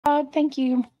Thank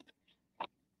you.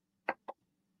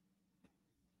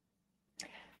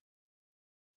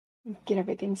 Get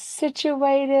everything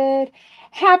situated.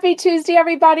 Happy Tuesday,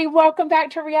 everybody. Welcome back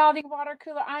to Reality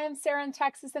WaterCooler. I am Sarah in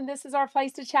Texas, and this is our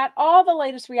place to chat all the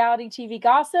latest reality TV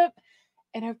gossip.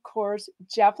 And of course,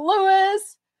 Jeff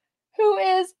Lewis, who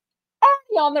is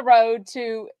already on the road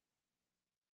to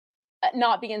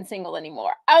not being single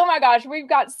anymore. Oh my gosh, we've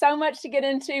got so much to get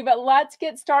into, but let's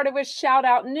get started with shout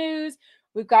out news.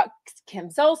 We've got Kim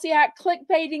Zolciak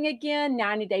clickbaiting again,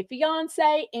 90 Day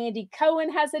Fiance. Andy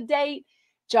Cohen has a date.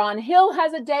 John Hill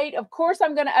has a date. Of course,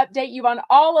 I'm going to update you on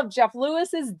all of Jeff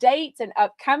Lewis's dates and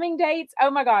upcoming dates.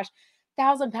 Oh my gosh,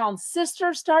 1,000-Pound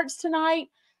Sister starts tonight.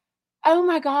 Oh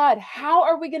my God, how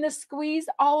are we going to squeeze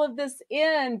all of this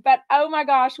in? But oh my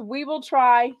gosh, we will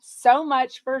try so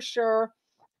much for sure.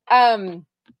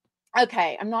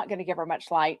 Okay, I'm not going to give her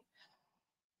much light.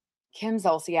 Kim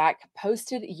Zolciak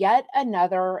posted yet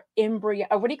another embryo.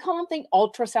 What do you call them?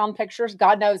 Ultrasound pictures.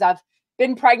 God knows I've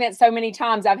been pregnant so many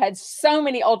times. I've had so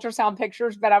many ultrasound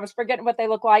pictures, but I was forgetting what they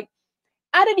look like.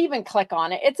 I didn't even click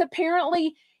on it. It's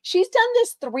apparently, she's done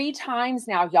this 3 times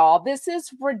now, y'all. This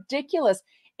is ridiculous.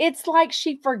 It's like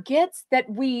she forgets that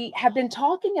we have been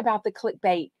talking about the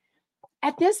clickbait.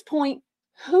 At this point,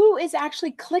 who is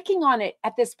actually clicking on it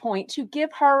at this point to give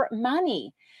her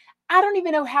money? I don't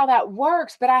even know how that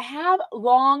works, but I have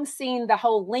long seen the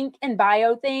whole link in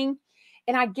bio thing.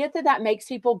 And I get that that makes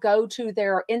people go to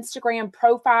their Instagram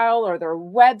profile or their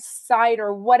website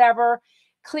or whatever.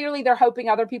 Clearly, they're hoping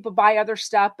other people buy other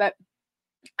stuff, but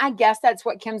I guess that's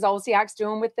what Kim Zolciak's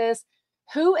doing with this.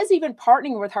 Who is even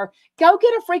partnering with her? Go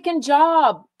get a freaking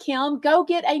job, Kim. Go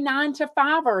get a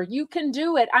 9-to-5er. You can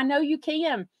do it. I know you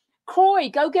can. Croy,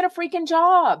 go get a freaking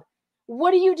job.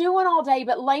 What are you doing all day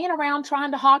but laying around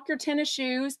trying to hawk your tennis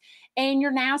shoes and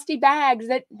your nasty bags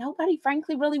that nobody,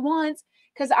 frankly, really wants?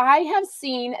 Because I have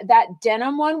seen that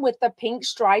denim one with the pink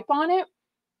stripe on it.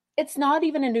 It's not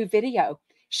even a new video.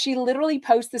 She literally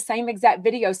posts the same exact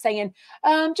video saying,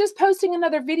 just posting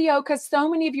another video because so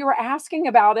many of you are asking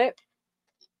about it.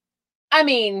 I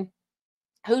mean,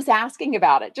 who's asking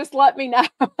about it? Just let me know.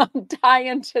 I'm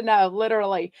dying to know,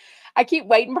 literally. I keep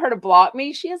waiting for her to block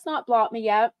me. She has not blocked me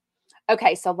yet.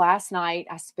 Okay, so last night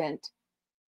I spent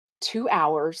 2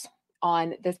 hours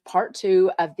on this part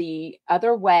 2 of the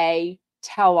Other Way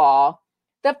tell-all.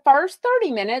 The first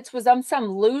 30 minutes was on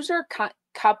some loser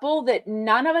couple that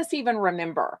none of us even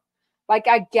remember. Like,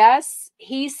 I guess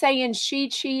he's saying she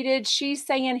cheated. She's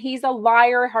saying he's a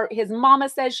liar. His mama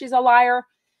says she's a liar.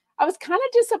 I was kind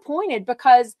of disappointed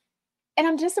because, and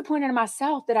I'm disappointed in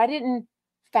myself that I didn't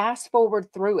fast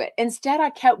forward through it. Instead, I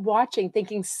kept watching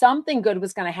thinking something good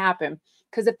was going to happen.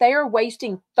 Because if they are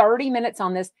wasting 30 minutes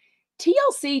on this,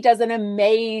 TLC does an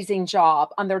amazing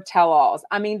job on their tell-alls.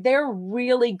 I mean, they're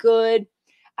really good.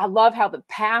 I love how the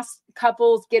past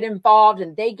couples get involved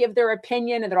and they give their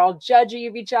opinion and they're all judgy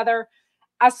of each other.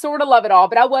 I sort of love it all,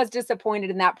 but I was disappointed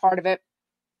in that part of it.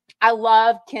 I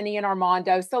love Kenny and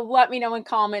Armando. So let me know in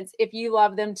comments if you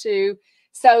love them too.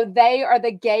 So they are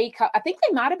the gay couple. I think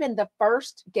they might have been the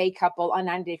first gay couple on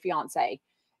 90 Day Fiance.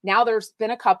 Now there's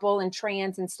been a couple and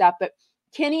trans and stuff, but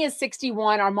Kenny is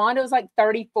 61. Armando is like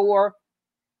 34.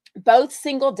 Both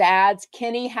single dads.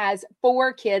 Kenny has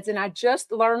 4 kids. And I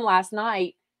just learned last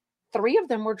night, 3 of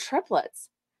them were triplets.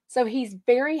 So he's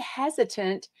very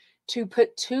hesitant to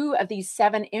put 2 of these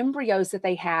 7 embryos that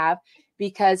they have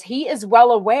because he is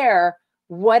well aware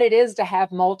what it is to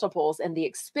have multiples and the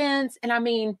expense. And I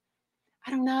mean, I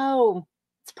don't know.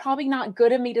 It's probably not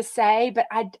good of me to say, but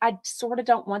I sort of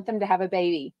don't want them to have a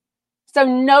baby. So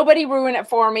nobody ruin it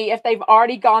for me if they've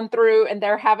already gone through and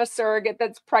they have a surrogate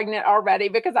that's pregnant already,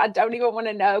 because I don't even want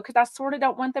to know, because I sort of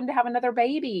don't want them to have another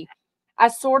baby. I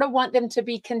sort of want them to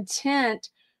be content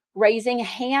raising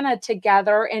Hannah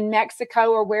together in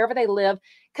Mexico or wherever they live.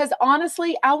 Because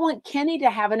honestly, I want Kenny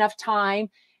to have enough time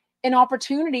and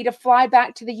opportunity to fly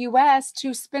back to the US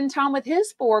to spend time with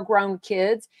his 4 grown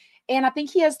kids. And I think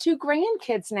he has 2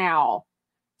 grandkids now.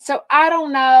 So I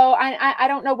don't know. I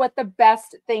don't know what the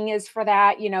best thing is for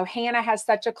that. You know, Hannah has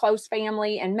such a close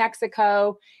family in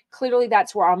Mexico. Clearly,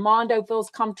 that's where Armando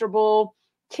feels comfortable.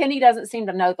 Kenny doesn't seem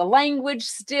to know the language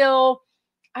still.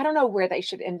 I don't know where they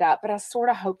should end up, but I sort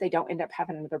of hope they don't end up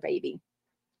having another baby.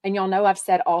 And y'all know I've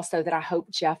said also that I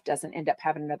hope Jeff doesn't end up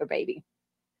having another baby.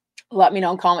 Let me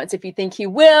know in comments if you think he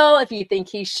will, if you think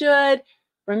he should.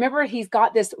 Remember, he's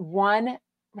got this one,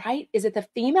 right? Is it the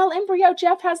female embryo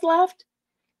Jeff has left?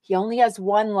 He only has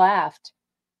 1 left.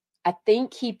 I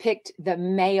think he picked the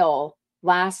male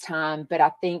last time, but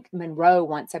I think Monroe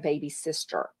wants a baby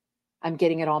sister. I'm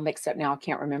getting it all mixed up now. I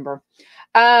can't remember.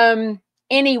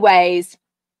 Anyways,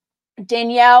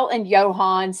 Danielle and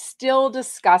Johan, still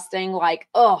disgusting. Like,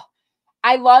 oh,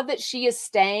 I love that she is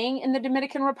staying in the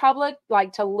Dominican Republic,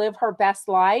 like to live her best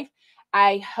life.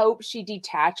 I hope she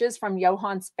detaches from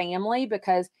Johan's family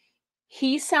because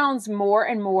he sounds more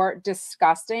and more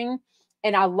disgusting.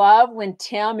 And I love when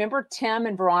remember Tim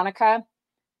and Veronica?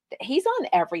 He's on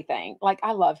everything. Like,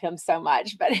 I love him so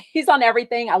much, but he's on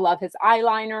everything. I love his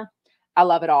eyeliner. I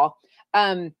love it all.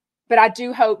 But I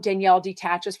do hope Danielle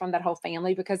detaches from that whole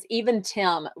family because even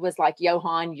Tim was like,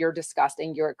 Johan, you're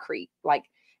disgusting. You're a creep. Like,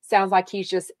 sounds like he's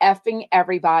just effing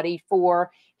everybody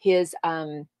for his,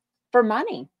 for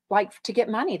money, like to get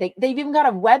money. They've even got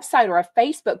a website or a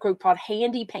Facebook group called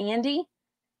Handy Pandy.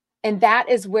 And that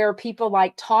is where people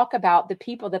like talk about the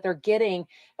people that they're getting,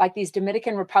 like these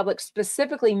Dominican Republic,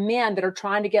 specifically men that are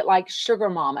trying to get like sugar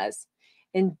mamas.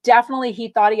 And definitely he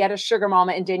thought he had a sugar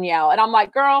mama in Danielle. And I'm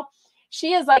like, girl,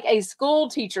 she is like a school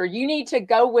teacher. You need to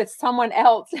go with someone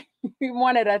else who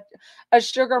wanted a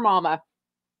sugar mama.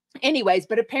 Anyways,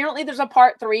 but apparently there's a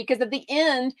part 3 because at the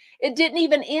end, it didn't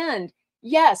even end.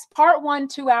 Yes, part 1,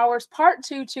 2 hours, part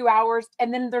 2, 2 hours,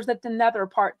 and then there's another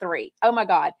part 3. Oh my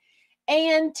God.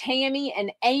 And Tammy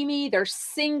and Amy, they're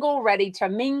single, ready to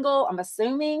mingle, I'm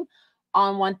assuming,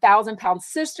 on 1,000 Pound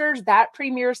Sisters. That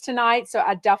premieres tonight, so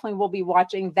I definitely will be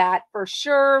watching that for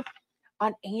sure.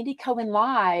 On Andy Cohen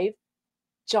Live,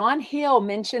 John Hill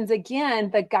mentions again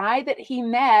the guy that he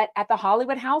met at the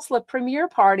Hollywood House premiere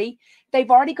party.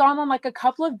 They've already gone on like a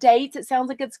couple of dates. It sounds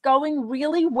like it's going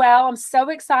really well. I'm so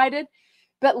excited.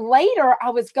 But later, I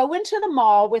was going to the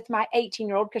mall with my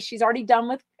 18-year-old because she's already done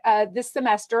with this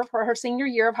semester for her senior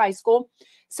year of high school.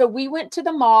 So we went to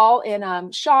the mall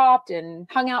and shopped and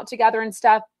hung out together and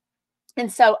stuff.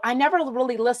 And so I never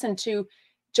really listened to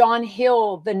John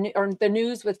Hill, the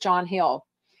news with John Hill.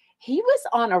 He was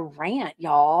on a rant,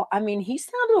 y'all. I mean, he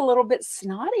sounded a little bit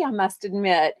snotty, I must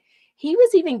admit. He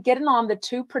was even getting on the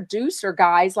 2 producer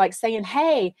guys, like saying,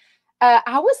 hey,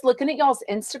 I was looking at y'all's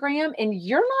Instagram and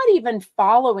you're not even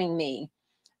following me.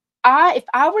 If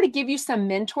I were to give you some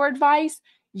mentor advice,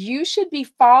 you should be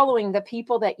following the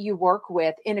people that you work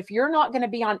with. And if you're not going to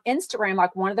be on Instagram,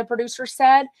 like one of the producers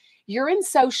said, you're in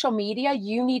social media,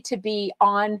 you need to be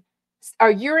on, or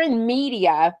you're in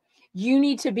media, you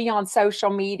need to be on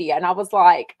social media. And I was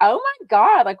like, oh my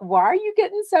God, like, why are you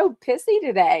getting so pissy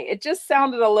today? It just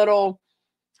sounded a little,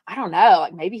 I don't know,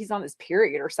 like maybe he's on his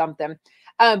period or something.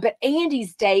 But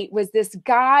Andy's date was this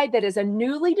guy that is a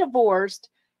newly divorced,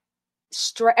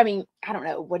 I mean, I don't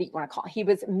know, what do you want to call it? He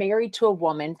was married to a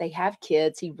woman. They have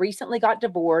kids. He recently got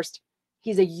divorced.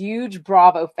 He's a huge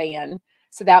Bravo fan.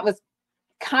 So that was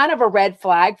kind of a red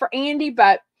flag for Andy,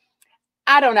 but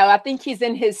I don't know. I think he's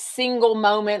in his single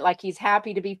moment. Like he's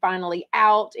happy to be finally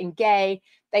out and gay.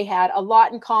 They had a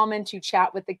lot in common to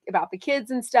chat with about the kids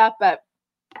and stuff, but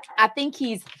I think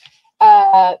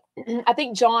I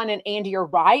think John and Andy are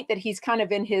right that he's kind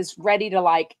of in his ready to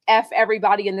like F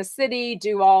everybody in the city,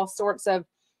 do all sorts of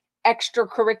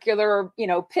extracurricular,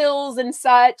 pills and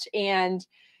such. And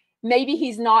maybe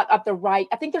he's not at the right.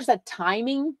 I think there's a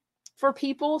timing for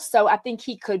people. So I think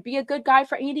he could be a good guy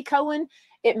for Andy Cohen.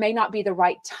 It may not be the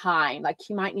right time. Like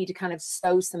he might need to kind of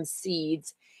sow some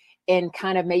seeds and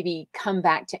kind of maybe come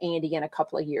back to Andy in a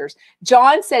couple of years.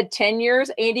 John said 10 years.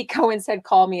 Andy Cohen said,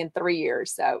 call me in 3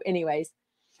 years. So anyways,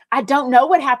 I don't know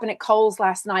what happened at Kohl's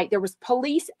last night. There was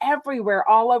police everywhere,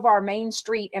 all over our main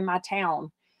street in my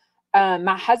town.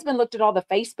 My husband looked at all the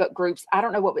Facebook groups. I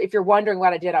don't know if you're wondering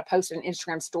what I did, I posted an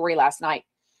Instagram story last night.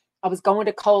 I was going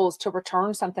to Kohl's to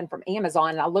return something from Amazon,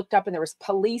 and I looked up and there was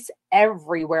police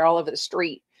everywhere, all over the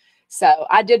street. So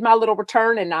I did my little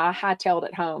return and I hightailed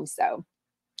it home. So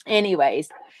anyways,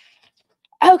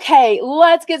 okay,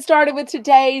 let's get started with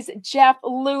today's Jeff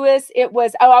Lewis. I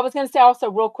was going to say also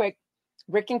real quick,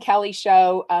 Rick and Kelly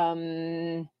show.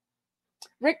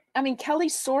 Kelly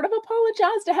sort of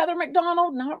apologized to Heather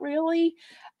McDonald, not really.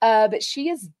 But she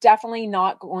is definitely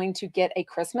not going to get a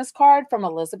Christmas card from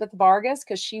Elizabeth Vargas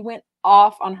because she went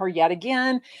off on her yet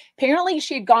again. Apparently,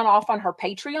 she had gone off on her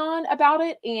Patreon about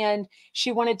it, and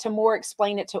she wanted to more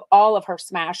explain it to all of her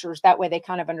smashers. That way, they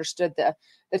kind of understood the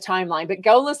timeline. But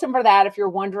go listen for that if you're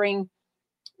wondering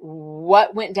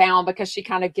what went down, because she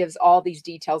kind of gives all these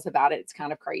details about it. It's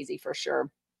kind of crazy for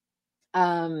sure.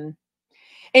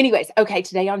 Anyways, okay,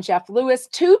 today on Jeff Lewis,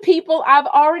 2 people I've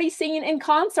already seen in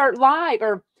concert live,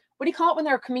 or what do you call it when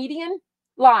they're a comedian?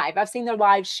 Live. I've seen their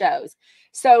live shows.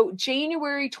 So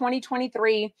January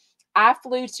 2023, I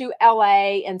flew to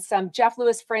LA and some Jeff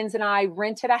Lewis friends and I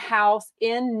rented a house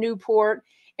in Newport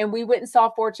and we went and saw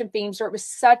Fortune Feimster. It was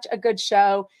such a good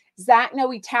show. Zach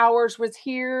Noe Towers was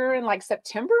here in like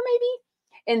September maybe.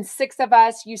 and 6 of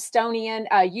us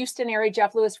Houston area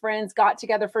Jeff Lewis friends got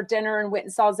together for dinner and went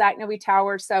and saw Zach Noe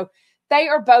Towers. So they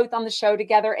are both on the show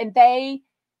together, and they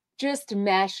just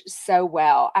mesh so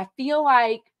well. I feel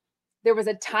like there was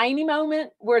a tiny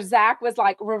moment where Zach was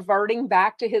like reverting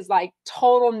back to his like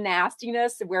total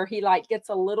nastiness, where he like gets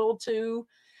a little too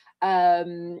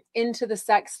into the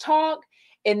sex talk,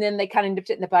 and then they kind of nipped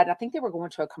it in the bud. I think they were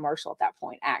going to a commercial at that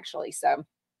point, actually. So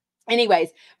anyways,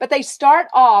 but they start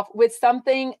off with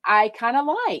something I kind of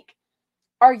like.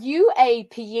 Are you a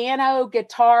piano,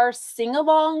 guitar,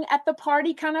 sing-along at the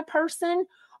party kind of person?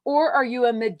 Or are you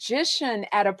a magician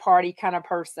at a party kind of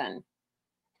person?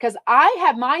 Because I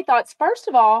have my thoughts. First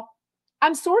of all,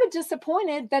 I'm sort of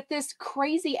disappointed that this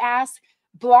crazy ass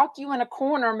block you in a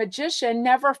corner magician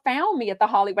never found me at the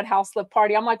Hollywood House Flip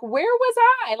party. I'm like, where was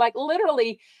I? Like,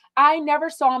 literally, I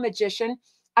never saw a magician.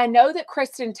 I know that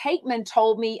Kristen Tateman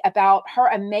told me about her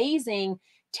amazing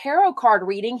tarot card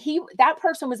reading. That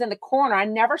person was in the corner. I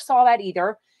never saw that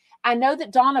either. I know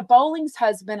that Donna Bowling's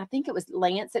husband, I think it was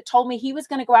Lance, that told me he was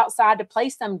going to go outside to play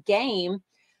some game.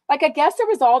 Like, I guess there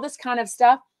was all this kind of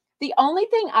stuff. The only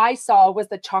thing I saw was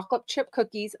the chocolate chip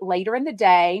cookies later in the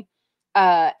day.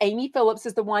 Amy Phillips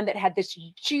is the one that had this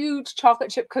huge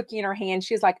chocolate chip cookie in her hand.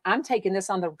 She's like, I'm taking this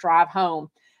on the drive home.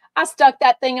 I stuck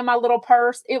that thing in my little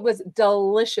purse. It was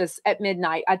delicious at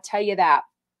midnight, I tell you that.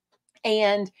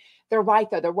 And they're right,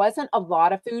 though. There wasn't a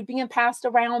lot of food being passed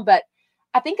around, but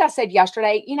I think I said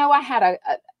yesterday, I had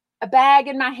a bag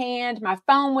in my hand. My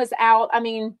phone was out. I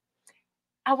mean,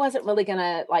 I wasn't really going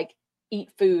to like eat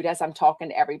food as I'm talking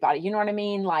to everybody. You know what I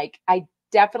mean? Like, I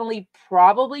definitely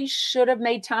probably should have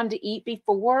made time to eat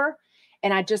before.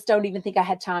 And I just don't even think I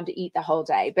had time to eat the whole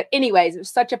day. But anyways, it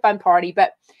was such a fun party.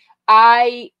 But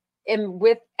I am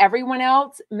with everyone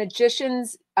else.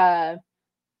 Magicians,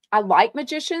 I like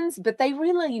magicians, but they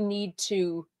really need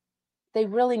to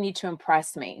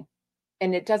impress me.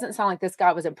 And it doesn't sound like this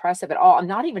guy was impressive at all. I'm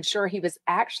not even sure he was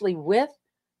actually with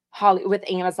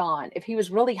Amazon, if he was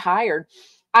really hired.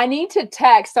 I need to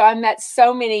text. So I met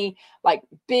so many like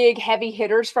big heavy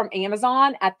hitters from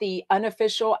Amazon at the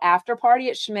unofficial after party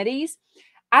at Schmitty's.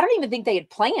 I don't even think they had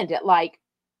planned it. Like,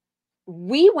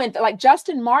 we went, like,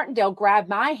 Justin Martindale grabbed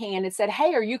my hand and said,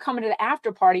 hey, are you coming to the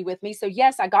after party with me? So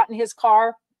yes, I got in his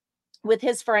car with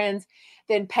his friends.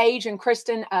 Then Paige and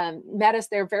Kristen met us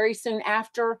there very soon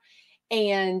after.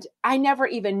 And I never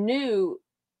even knew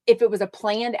if it was a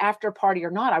planned after party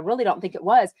or not. I really don't think it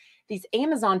was. These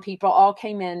Amazon people all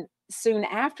came in soon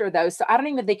after those. So I don't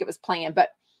even think it was planned. But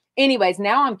anyways,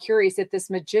 now I'm curious if this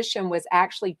magician was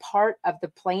actually part of the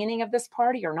planning of this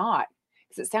party or not.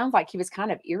 Because it sounds like he was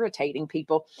kind of irritating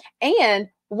people. And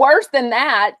worse than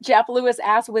that, Jeff Lewis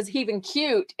asked, was he even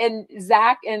cute? And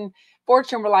Zach and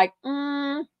Fortune were like,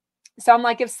 So I'm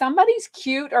like, if somebody's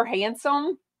cute or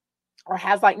handsome or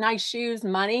has like nice shoes,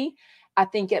 money, I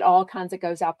think it all kinds of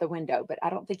goes out the window. But I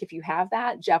don't think if you have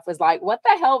that, Jeff was like, what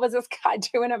the hell was this guy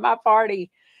doing at my party?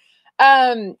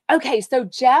 Okay, so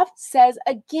Jeff says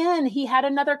again, he had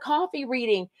another coffee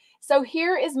reading. So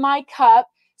here is my cup.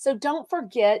 So don't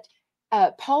forget,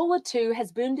 Paula too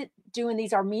has been doing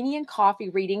these Armenian coffee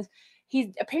readings.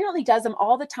 He apparently does them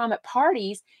all the time at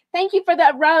parties. Thank you for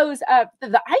that rose,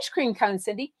 the ice cream cone,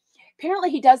 Cindy.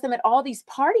 Apparently he does them at all these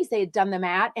parties they had done them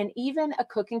at, and even a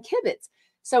cook and kibitz.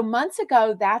 So months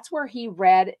ago, that's where he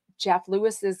read Jeff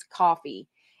Lewis's coffee.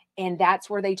 And that's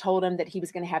where they told him that he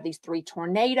was going to have these 3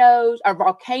 tornadoes or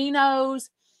volcanoes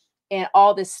and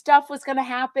all this stuff was going to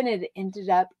happen. And it ended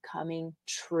up coming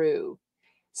true.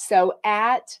 So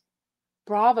at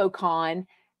BravoCon,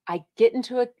 I get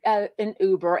into an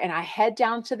Uber and I head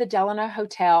down to the Delano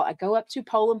Hotel. I go up to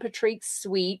Paul and Patrick's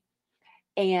suite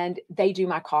and they do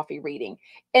my coffee reading.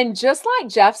 And just like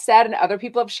Jeff said, and other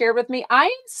people have shared with me, I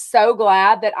am so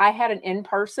glad that I had an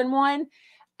in-person one.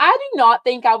 I do not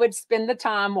think I would spend the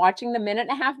time watching the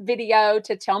 1.5-minute video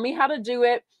to tell me how to do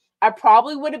it. I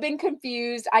probably would have been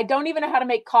confused. I don't even know how to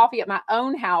make coffee at my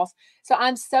own house. So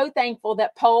I'm so thankful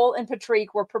that Paul and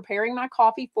Patrick were preparing my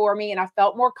coffee for me and I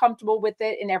felt more comfortable with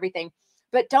it and everything.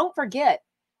 But don't forget,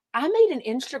 I made an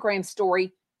Instagram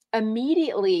story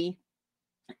immediately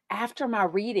after my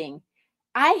reading.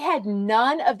 I had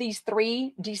none of these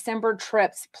 3 December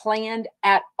trips planned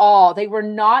at all. They were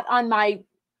not on my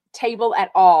table at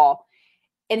all.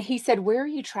 And he said, where are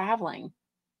you traveling?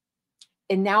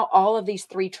 And now all of these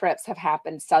 3 trips have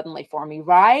happened suddenly for me,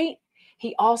 right?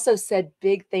 He also said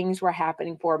big things were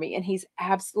happening for me. And he's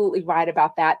absolutely right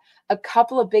about that. A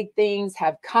couple of big things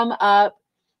have come up.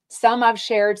 Some I've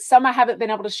shared, some I haven't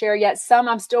been able to share yet. Some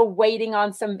I'm still waiting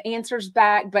on some answers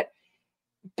back, but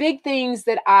big things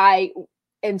that I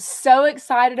am so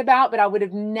excited about, but I would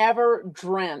have never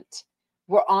dreamt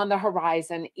were on the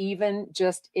horizon, even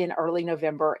just in early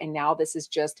November. And now this is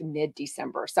just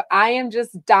mid-December. So I am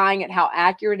just dying at how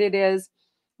accurate it is.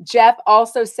 Jeff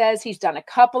also says he's done a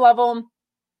couple of them.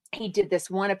 He did this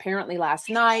one apparently last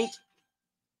night.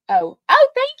 Oh,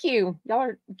 thank you. Y'all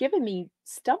are giving me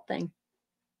something.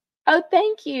 Oh,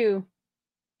 thank you.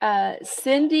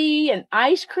 Cindy, an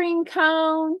ice cream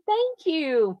cone. Thank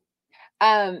you.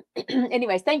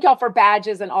 Anyways, thank y'all for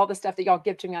badges and all the stuff that y'all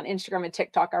give to me on Instagram and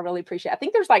TikTok. I really appreciate it. I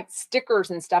think there's like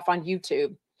stickers and stuff on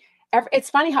YouTube. It's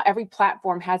funny how every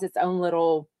platform has its own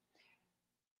little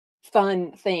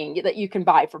fun thing that you can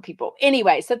buy for people.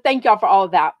 Anyway, so thank y'all for all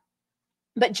of that.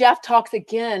 But Jeff talks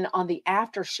again on the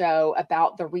after show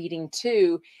about the reading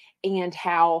too, and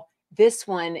how this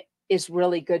one is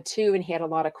really good too. And he had a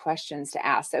lot of questions to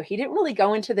ask. So he didn't really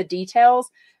go into the details,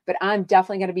 but I'm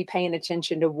definitely going to be paying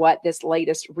attention to what this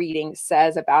latest reading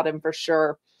says about him for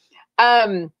sure.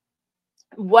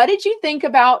 What did you think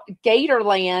about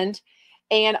Gatorland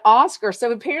and Oscar?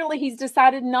 So apparently he's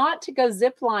decided not to go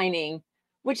ziplining,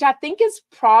 which I think is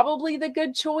probably the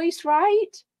good choice,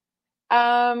 right?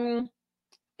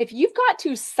 If you've got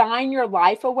to sign your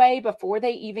life away before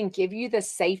they even give you the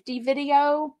safety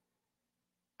video,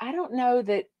 I don't know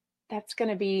that that's going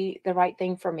to be the right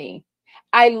thing for me.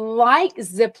 I like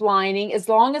zip lining as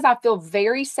long as I feel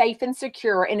very safe and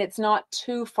secure and it's not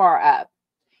too far up,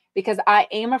 because I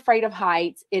am afraid of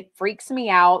heights. It freaks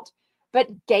me out.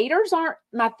 But gators aren't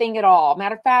my thing at all.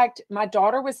 Matter of fact, my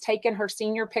daughter was taking her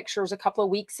senior pictures a couple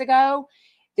of weeks ago,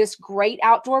 this great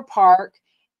outdoor park.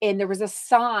 And there was a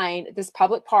sign, this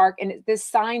public park, and this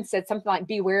sign said something like,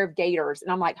 beware of gators.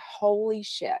 And I'm like, holy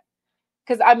shit.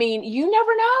 Because I mean, you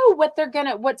never know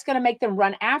what's gonna make them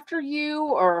run after you,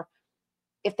 or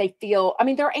if they feel, I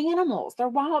mean, they're animals, they're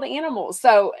wild animals.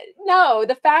 So no,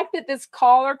 the fact that this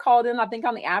caller called in, I think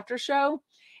on the after show,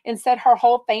 and said her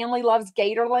whole family loves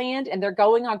Gatorland and they're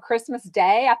going on Christmas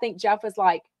Day, I think Jeff was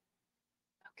like,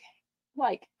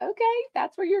 okay,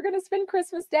 that's where you're going to spend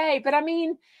Christmas Day. But I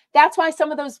mean, that's why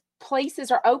some of those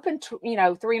places are open to,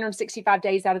 365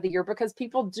 days out of the year, because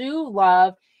people do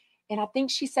love. And I think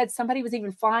she said somebody was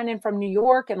even flying in from New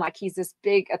York, and like he's this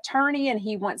big attorney and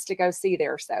he wants to go see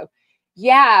there. So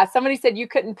yeah, somebody said you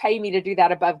couldn't pay me to do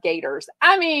that above gators.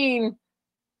 I mean,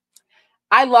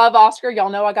 I love Oscar. Y'all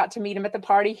know I got to meet him at the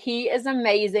party. He is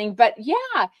amazing. But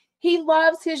yeah, he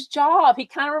loves his job. He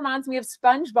kind of reminds me of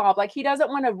SpongeBob. Like, he doesn't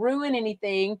want to ruin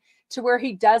anything to where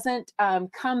he doesn't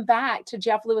come back to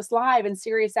Jeff Lewis Live and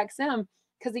Sirius XM,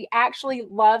 because he actually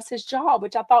loves his job,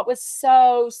 which I thought was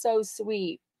so, so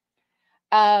sweet.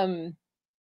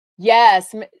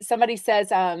 Yes, somebody says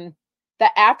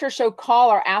the after show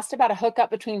caller asked about a hookup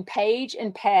between Paige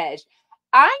and Pej.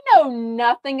 I know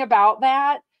nothing about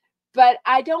that. But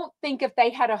I don't think if they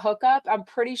had a hookup, I'm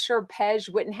pretty sure Pej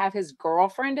wouldn't have his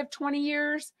girlfriend of 20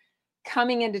 years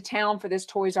coming into town for this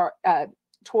Toys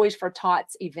for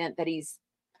Tots event that he's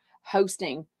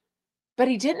hosting. But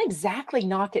he didn't exactly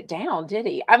knock it down, did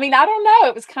he? I mean, I don't know.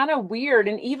 It was kind of weird.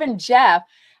 And even Jeff,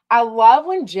 I love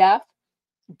when Jeff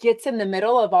gets in the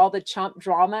middle of all the chump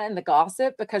drama and the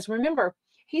gossip, because remember,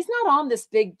 he's not on this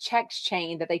big text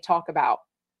chain that they talk about.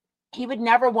 He would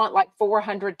never want like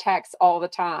 400 texts all the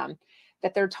time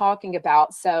that they're talking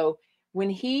about. So when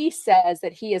he says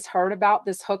that he has heard about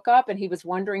this hookup and he was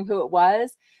wondering who it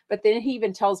was, but then he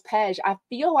even tells Pej, I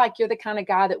feel like you're the kind of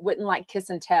guy that wouldn't like kiss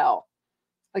and tell.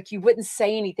 Like, you wouldn't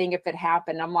say anything if it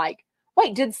happened. I'm like,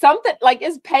 wait, did something, like,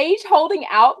 is Paige holding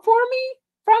out for me,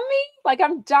 from me? Like,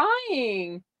 I'm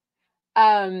dying.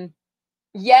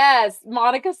 Yes,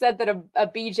 Monica said that a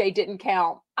BJ didn't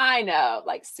count. I know,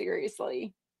 like,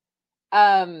 seriously.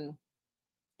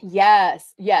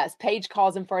 Yes, Paige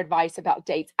calls him for advice about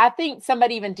dates. I think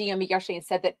somebody even DM'd me yesterday and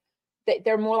said that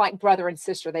they're more like brother and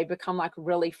sister. They become like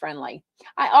really friendly.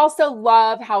 I also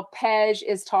love how Pej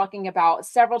is talking about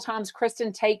several times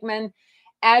Kristen Takeman.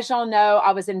 As y'all know,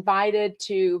 I was invited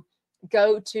to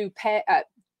go to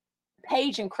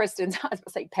Paige and Kristen's, I was going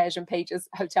to say Pej and Paige's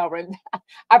hotel room.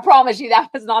 I promise you that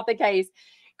was not the case.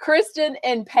 Kristen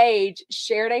and Paige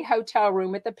shared a hotel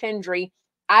room at the Pendry.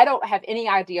 I don't have any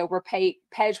idea where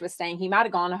Pej was staying. He might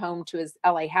have gone home to his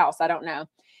LA house. I don't know.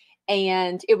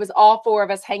 And it was all four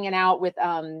of us hanging out with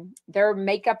their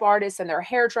makeup artists, and their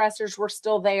hairdressers were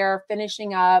still there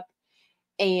finishing up.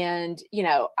 And,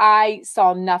 I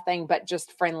saw nothing but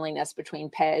just friendliness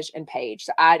between Pej and Paige.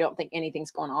 So I don't think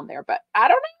anything's going on there, but I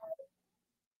don't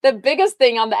know. The biggest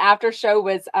thing on the after show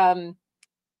was,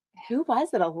 who was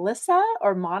it? Alyssa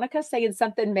or Monica saying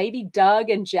something, maybe Doug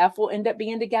and Jeff will end up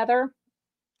being together.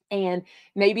 And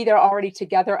maybe they're already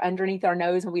together underneath our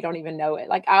nose and we don't even know it.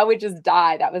 Like, I would just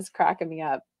die. That was cracking me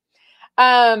up.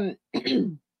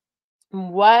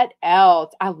 What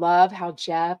else? I love how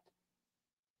Jeff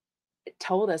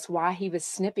told us why he was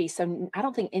snippy. So I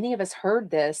don't think any of us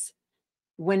heard this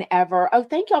whenever. Oh,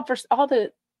 thank y'all for all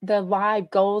the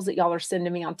live goals that y'all are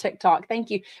sending me on TikTok.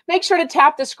 Thank you. Make sure to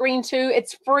tap the screen too.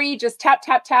 It's free. Just tap,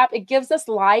 tap, tap. It gives us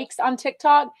likes on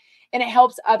TikTok and it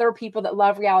helps other people that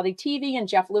love reality TV and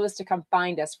Jeff Lewis to come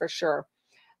find us for sure.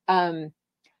 I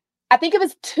think it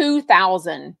was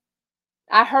 2,000.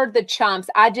 I heard the chumps.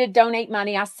 I did donate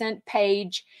money. I sent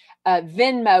Paige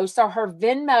Venmo. So her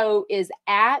Venmo is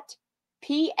at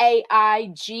PAIGED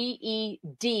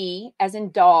as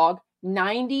in dog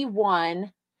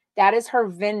 91. That is her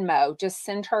Venmo. Just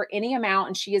send her any amount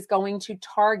and she is going to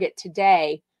Target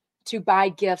today to buy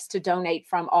gifts to donate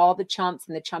from all the chumps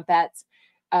and the chumpettes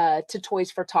to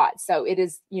Toys for Tots. So it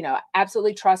is,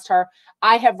 absolutely trust her.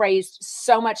 I have raised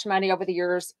so much money over the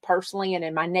years personally and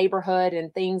in my neighborhood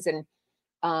and things. And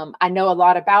I know a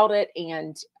lot about it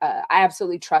and I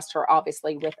absolutely trust her,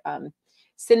 obviously, with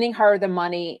sending her the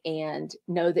money and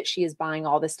know that she is buying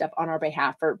all this stuff on our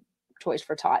behalf for Toys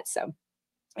for Tots. So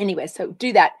anyway, so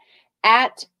do that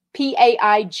at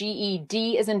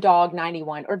PAIGED as in dog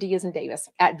 91 or D as in Davis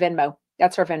at Venmo.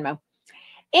 That's her Venmo.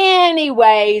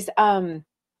 Anyways,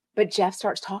 but Jeff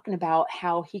starts talking about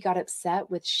how he got upset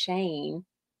with Shane,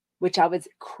 which I was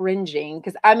cringing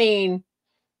because I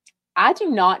do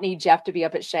not need Jeff to be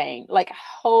up at Shane. Like,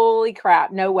 holy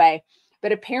crap, no way.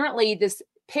 But apparently this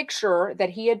picture that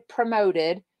he had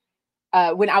promoted,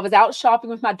 when I was out shopping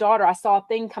with my daughter, I saw a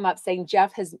thing come up saying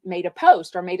Jeff has made a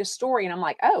post or made a story. And I'm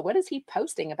like, oh, what is he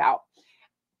posting about?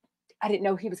 I didn't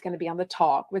know he was going to be on the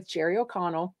talk with Jerry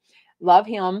O'Connell. Love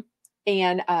him.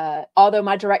 And although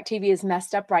my DirecTV is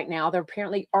messed up right now, they're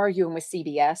apparently arguing with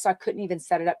CBS. So I couldn't even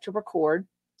set it up to record.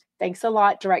 Thanks a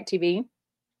lot, DirecTV.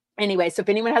 Anyway, so if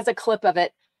anyone has a clip of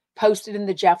it, post it in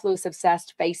the Jeff Lewis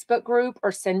Obsessed Facebook group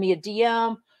or send me a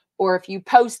DM. Or if you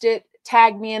post it,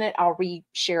 tag me in it, I'll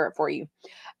re-share it for you.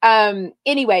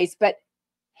 Anyways, but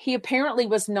he apparently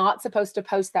was not supposed to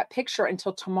post that picture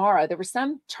until tomorrow. There was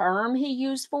some term he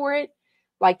used for it.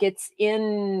 Like it's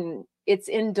in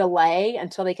delay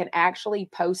until they can actually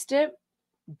post it.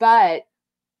 But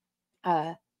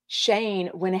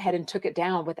Shane went ahead and took it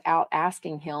down without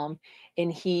asking him.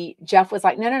 And Jeff was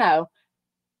like, no.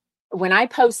 When I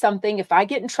post something, if I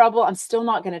get in trouble, I'm still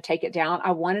not going to take it down.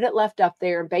 I wanted it left up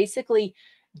there. And basically,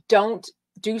 don't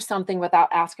do something without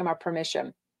asking my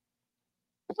permission.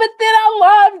 But then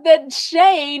I love that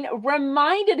Shane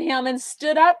reminded him and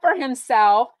stood up for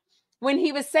himself when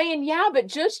he was saying, yeah, but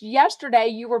just yesterday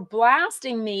you were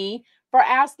blasting me for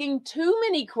asking too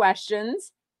many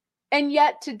questions. And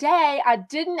yet today I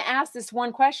didn't ask this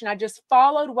one question. I just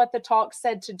followed what the talk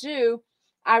said to do.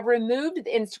 I removed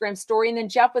the Instagram story. And then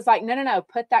Jeff was like, no,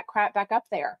 put that crap back up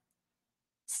there.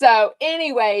 So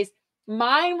anyways,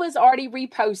 mine was already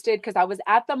reposted because I was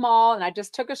at the mall and I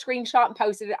just took a screenshot and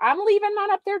posted it. I'm leaving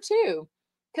mine up there too.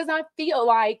 Because I feel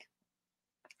like,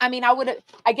 I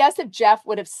guess if Jeff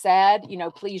would have said,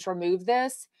 please remove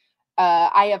this,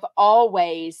 I have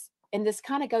always, and this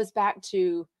kind of goes back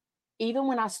to even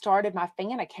when I started my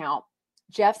fan account,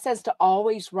 Jeff says to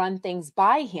always run things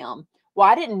by him. Well,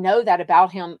 I didn't know that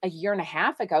about him a year and a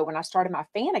half ago when I started my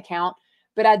fan account,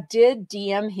 but I did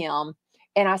DM him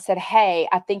and I said, hey,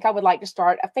 I think I would like to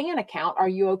start a fan account. Are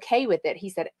you okay with it? He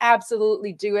said,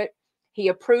 absolutely, do it. He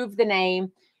approved the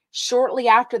name. Shortly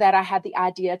after that, I had the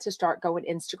idea to start going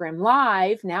Instagram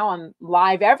live. Now I'm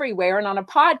live everywhere and on a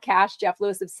podcast, Jeff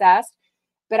Lewis Obsessed.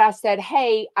 But I said,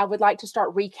 hey, I would like to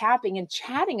start recapping and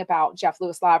chatting about Jeff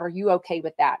Lewis Live. Are you okay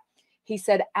with that? He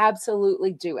said,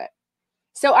 absolutely, do it.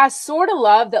 So I sort of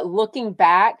love that looking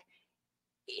back,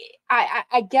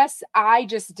 I guess I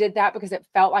just did that because it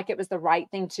felt like it was the right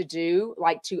thing to do,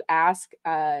 like to ask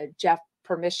Jeff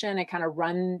permission and kind of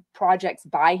run projects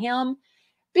by him.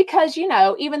 Because,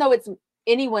 even though it's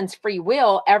anyone's free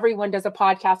will, everyone does a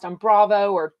podcast on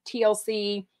Bravo or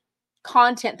TLC,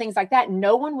 content, things like that.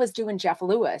 No one was doing Jeff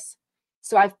Lewis.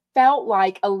 So I felt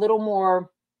like a little more,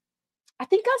 I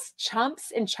think us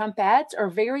chumps and chumpettes are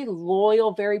very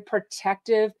loyal, very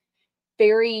protective,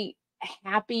 very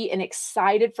happy and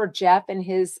excited for Jeff and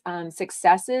his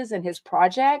successes and his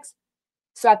projects.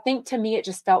 So I think to me, it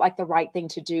just felt like the right thing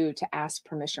to do to ask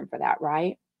permission for that,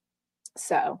 right?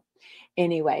 So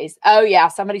anyways, oh yeah,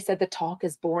 somebody said the talk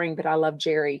is boring, but I love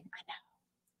Jerry. I know.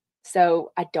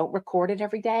 So I don't record it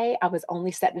every day. I was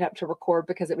only setting it up to record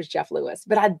because it was Jeff Lewis,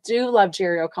 but I do love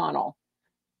Jerry O'Connell.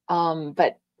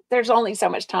 But there's only so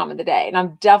much time in the day and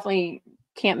I'm definitely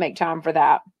can't make time for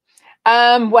that.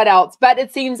 What else? But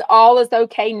it seems all is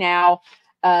okay now.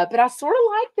 But I sort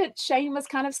of like that Shane was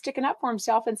kind of sticking up for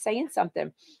himself and saying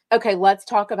something. Okay, let's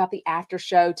talk about the after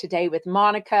show today with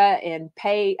Monica and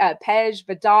Pej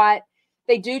Vidot.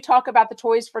 They do talk about the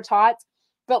Toys for Tots,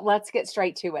 but let's get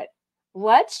straight to it.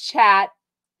 Let's chat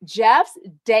Jeff's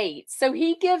dates. So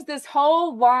he gives this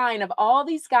whole line of all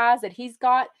these guys that he's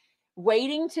got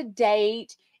waiting to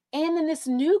date. And then this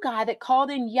new guy that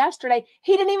called in yesterday,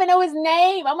 he didn't even know his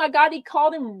name. Oh my God, he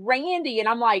called him Randy. And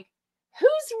I'm like,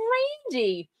 who's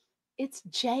Randy? It's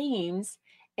James.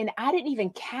 And I didn't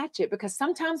even catch it because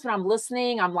sometimes when I'm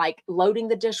listening, I'm like loading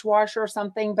the dishwasher or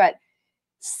something. But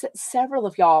several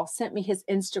of y'all sent me his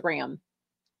Instagram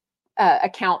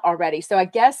account already. So I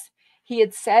guess he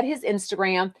had said his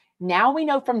Instagram. Now we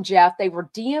know from Jeff, they were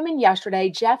DMing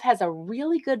yesterday. Jeff has a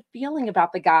really good feeling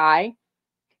about the guy,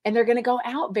 and they're going to go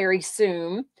out very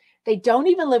soon. They don't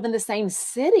even live in the same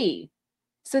city.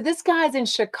 So this guy's in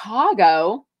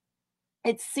Chicago.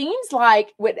 It seems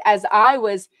like as I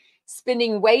was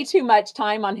spending way too much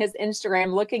time on his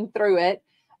Instagram looking through it,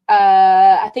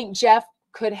 I think Jeff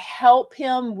could help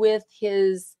him with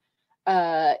his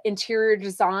interior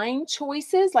design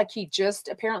choices. Like he just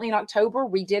apparently in October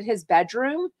redid his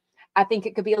bedroom. I think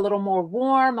it could be a little more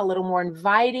warm, a little more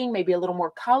inviting, maybe a little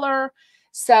more color.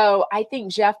 So I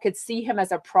think Jeff could see him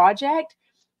as a project.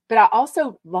 But I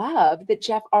also love that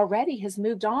Jeff already has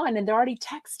moved on and they're already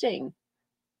texting.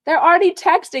 They're already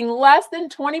texting. Less than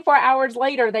 24 hours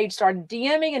later, they started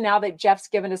DMing, and now that Jeff's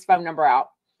given his phone number out.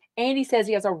 Andy says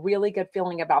he has a really good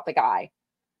feeling about the guy.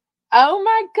 Oh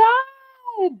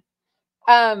my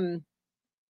God.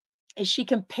 Is she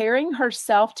comparing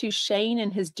herself to Shane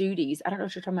and his duties? I don't know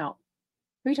what you're talking about.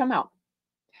 Who are you talking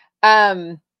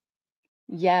about?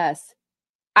 Yes.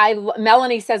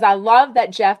 Melanie says, I love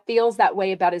that Jeff feels that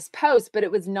way about his post, but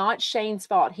it was not Shane's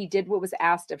fault. He did what was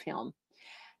asked of him.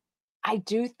 I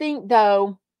do think,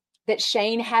 though, that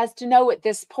Shane has to know at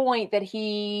this point that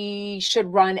he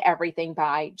should run everything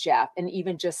by Jeff and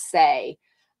even just say,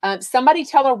 somebody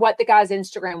tell her what the guy's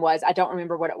Instagram was. I don't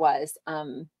remember what it was,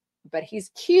 but he's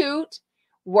cute,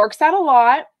 works out a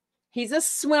lot. He's a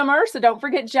swimmer. So don't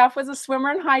forget, Jeff was a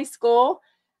swimmer in high school.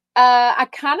 I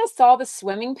kind of saw the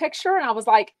swimming picture and I was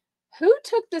like, who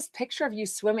took this picture of you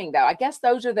swimming, though? I guess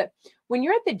those are when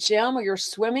you're at the gym or you're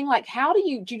swimming, like, how do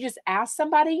you just ask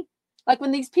somebody? Like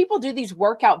when these people do these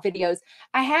workout videos,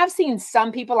 I have seen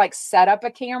some people like set up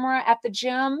a camera at the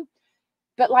gym,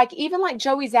 but like, even like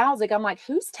Joey Zalzig, I'm like,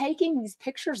 who's taking these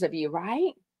pictures of you,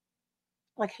 right?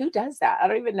 Like, who does that? I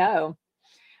don't even know.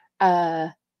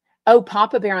 Oh,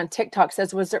 Papa Bear on TikTok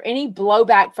says, was there any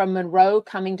blowback from Monroe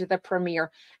coming to the premiere?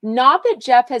 Not that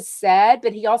Jeff has said,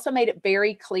 but he also made it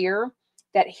very clear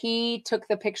that he took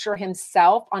the picture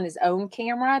himself on his own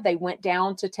camera. They went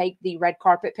down to take the red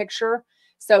carpet picture.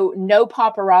 So no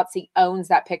paparazzi owns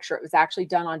that picture. It was actually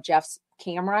done on Jeff's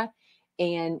camera.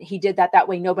 And he did that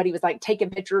way. Nobody was like taking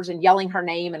pictures and yelling her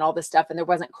name and all this stuff. And there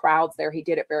wasn't crowds there. He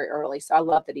did it very early. So I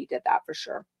love that he did that for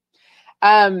sure.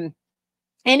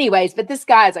 Anyways, but this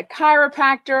guy is a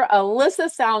chiropractor. Alyssa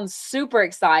sounds super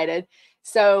excited.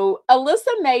 So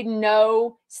Alyssa made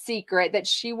no secret that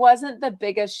she wasn't the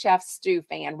biggest Chef Stu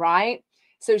fan, right?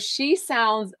 So she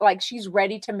sounds like she's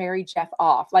ready to marry Jeff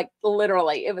off. Like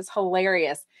literally, it was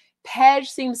hilarious. Pej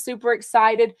seems super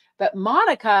excited, but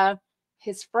Monica,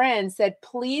 his friend, said,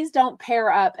 please don't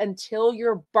pair up until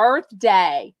your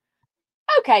birthday.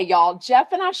 Okay, y'all,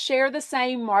 Jeff and I share the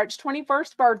same March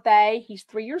 21st birthday. He's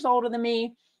 3 years older than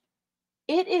me.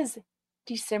 It is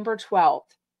December 12th.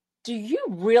 Do you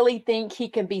really think he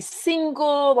can be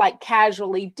single, like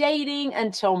casually dating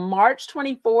until March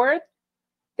 24th?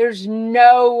 There's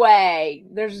no way.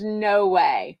 There's no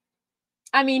way.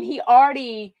 I mean, he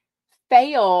already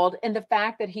failed in the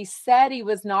fact that he said he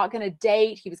was not going to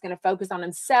date. He was going to focus on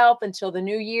himself until the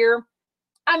new year.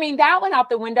 I mean, that went out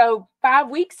the window 5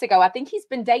 weeks ago. I think he's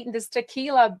been dating this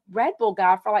tequila Red Bull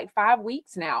guy for like 5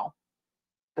 weeks now.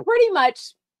 Pretty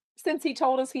much since he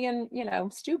told us he and,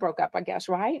 Stu broke up, I guess,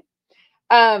 right?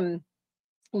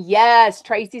 Yes,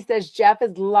 Tracy says Jeff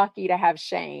is lucky to have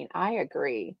Shane. I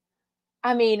agree.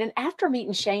 I mean, and after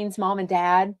meeting Shane's mom and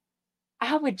dad,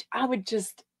 I would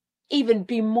just even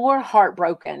be more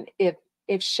heartbroken if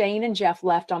Shane and Jeff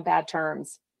left on bad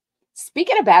terms.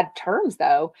 Speaking of bad terms,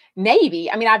 though,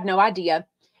 maybe, I mean, I have no idea.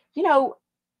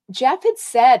 Jeff had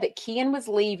said that Kian was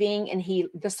leaving and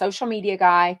the social media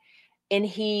guy, and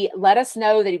he let us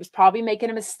know that he was probably making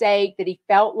a mistake, that he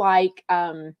felt like,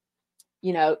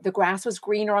 the grass was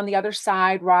greener on the other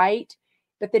side, right?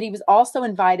 But that he was also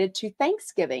invited to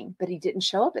Thanksgiving, but he didn't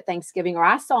show up at Thanksgiving, or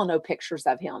I saw no pictures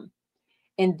of him.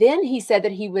 And then he said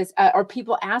that he was, or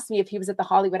people asked me if he was at the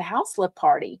Hollywood house flip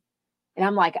party. And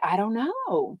I'm like, I don't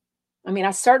know. I mean,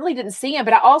 I certainly didn't see him,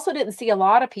 but I also didn't see a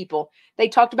lot of people. They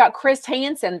talked about Chris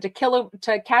Hansen, to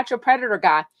catch a predator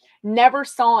guy. Never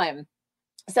saw him.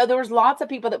 So there was lots of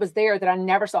people that was there that I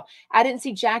never saw. I didn't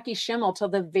see Jackie Schimmel till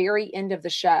the very end of the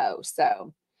show.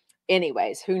 So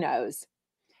anyways, who knows?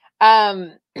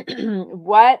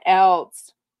 What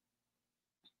else?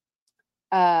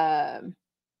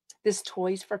 This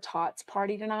Toys for Tots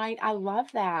party tonight. I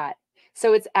love that.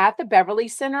 So it's at the Beverly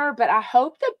Center, but I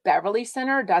hope the Beverly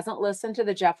Center doesn't listen to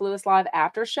the Jeff Lewis Live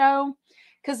after show,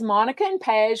 because Monica and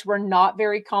Paige were not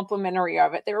very complimentary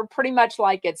of it. They were pretty much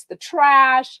like, it's the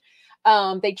trash.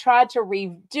 They tried to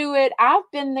redo it. I've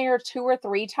been there 2 or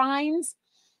 3 times.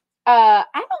 I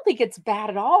don't think it's bad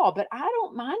at all, but I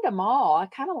don't mind them all. I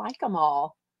kind of like them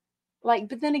all. Like,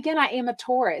 but then again, I am a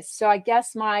Taurus, so I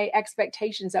guess my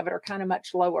expectations of it are kind of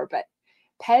much lower. But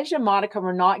Paige and Monica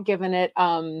were not giving it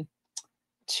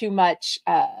too much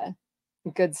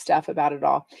good stuff about it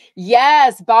all.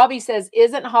 Yes, Bobby says,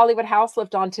 isn't Hollywood House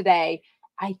Lift on today?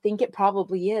 I think it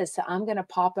probably is. So I'm going to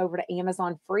pop over to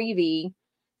Amazon Freebie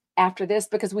after this,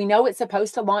 because we know it's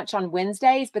supposed to launch on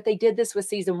Wednesdays, but they did this with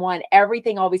season 1.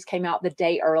 Everything always came out the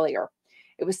day earlier.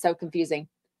 It was so confusing.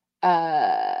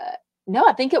 No,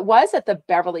 I think it was at the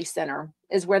Beverly Center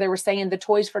is where they were saying the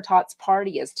Toys for Tots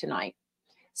party is tonight.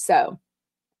 So,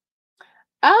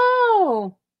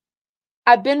 oh,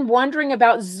 I've been wondering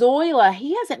about Zoila.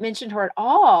 He hasn't mentioned her at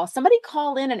all. Somebody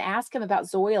call in and ask him about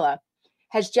Zoila.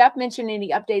 Has Jeff mentioned any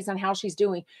updates on how she's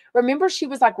doing? Remember, she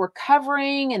was like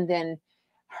recovering, and then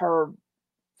her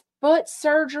foot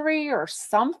surgery or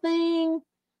something.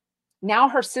 Now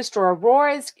her sister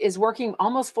Aurora is working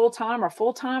almost full-time or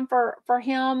full-time for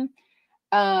him.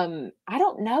 I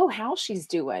don't know how she's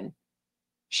doing.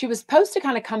 She was supposed to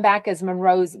kind of come back as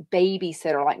Monroe's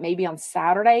babysitter, like maybe on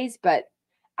Saturdays, but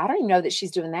I don't even know that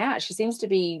she's doing that. She seems to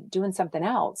be doing something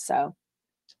else. So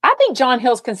I think John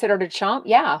Hill's considered a chump.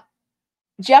 Yeah.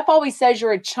 Jeff always says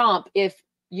you're a chump if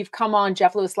you've come on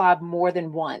Jeff Lewis Live more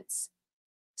than once.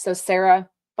 So Sarah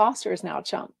Foster is now a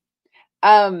chump.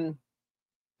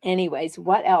 Anyways,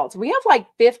 what else? We have like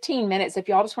 15 minutes if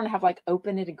y'all just want to have like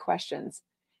open-ended questions.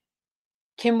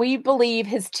 Can we believe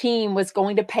his team was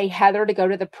going to pay Heather to go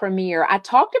to the premiere? I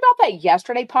talked about that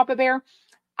yesterday, Papa Bear.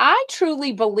 I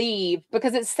truly believe,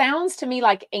 because it sounds to me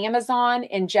like Amazon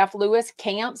and Jeff Lewis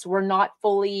camps were not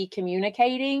fully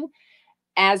communicating,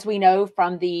 as we know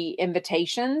from the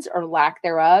invitations or lack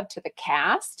thereof to the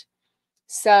cast.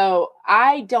 So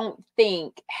I don't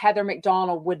think Heather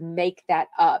McDonald would make that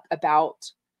up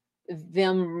about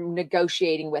them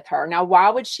negotiating with her. Now, why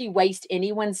would she waste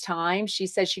anyone's time? She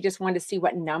says she just wanted to see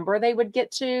what number they would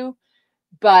get to,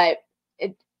 but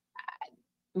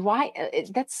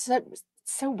that's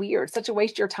so weird. Such a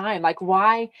waste of your time. Like,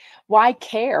 why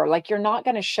care? Like, you're not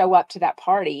going to show up to that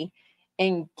party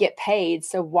and get paid.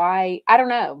 So why? I don't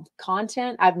know.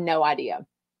 Content? I have no idea.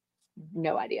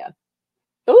 No idea.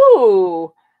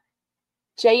 Ooh.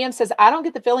 JM says, I don't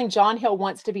get the feeling John Hill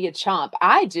wants to be a chump.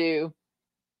 I do.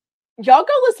 Y'all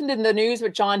go listen to the news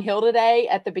with John Hill today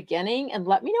at the beginning and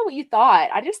let me know what you thought.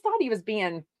 I just thought he was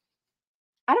being,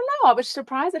 I don't know. I was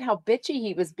surprised at how bitchy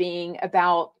he was being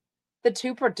about the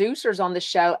 2 producers on the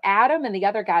show, Adam and the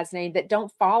other guy's name, that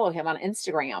don't follow him on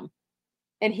Instagram.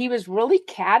 And he was really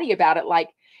catty about it. Like,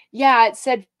 yeah, it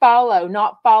said follow,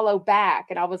 not follow back.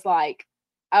 And I was like,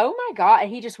 oh my God.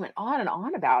 And he just went on and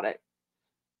on about it.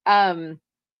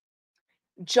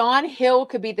 John Hill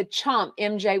could be the chump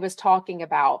MJ was talking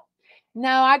about. No,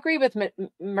 I agree with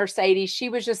Mercedes. She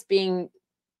was just being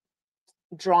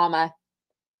drama.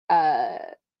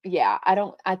 Yeah,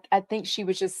 I think she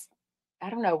was just, I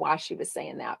don't know why she was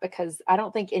saying that, because I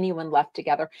don't think anyone left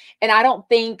together. And I don't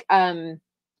think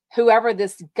whoever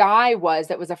this guy was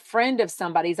that was a friend of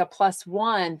somebody's, a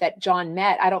 +1 that John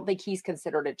met, I don't think he's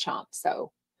considered a chump.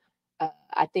 So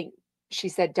I think she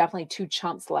said definitely 2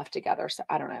 chumps left together. So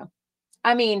I don't know.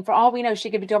 I mean, for all we know,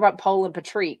 she could be talking about Pole and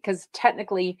Patrick, because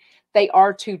technically they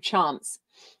are 2 chumps.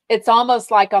 It's almost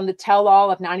like on the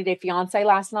tell-all of 90 Day Fiance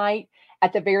last night.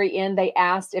 At the very end, they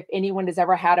asked if anyone has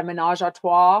ever had a menage a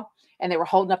trois, and they were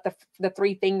holding up the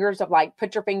 3 fingers of like,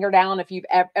 put your finger down if you've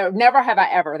ever, never have I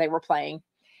ever, they were playing.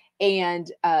 And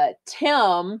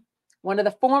Tim, one of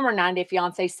the former 90 Day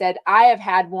Fiance, said, I have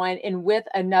had one, and with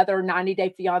another 90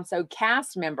 Day Fiance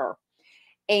cast member.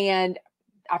 And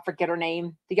I forget her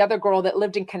name, the other girl that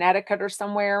lived in Connecticut or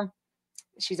somewhere.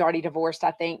 She's already divorced,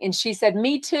 I think. And she said,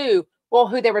 me too. Well,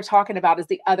 who they were talking about is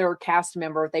the other cast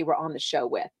member they were on the show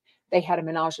with. They had a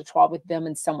menage a trois with them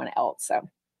and someone else. So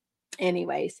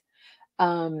anyways,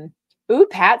 Ooh,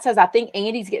 Pat says, I think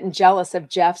Andy's getting jealous of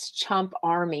Jeff's chump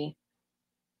army.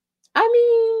 I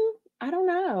mean, I don't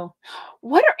know.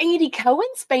 What are Andy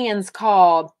Cohen's fans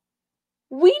called?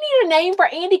 We need a name for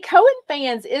Andy Cohen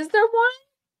fans. Is there one?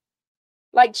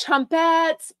 Like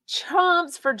chumpettes,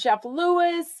 chumps for Jeff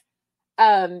Lewis,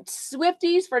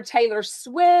 Swifties for Taylor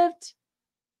Swift.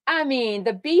 I mean,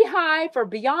 the Beehive for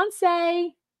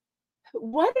Beyonce.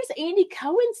 What is Andy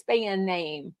Cohen's fan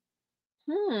name?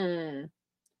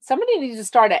 Somebody needs to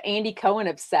start an Andy Cohen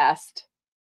obsessed.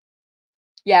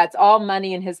 Yeah, it's all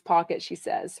money in his pocket, she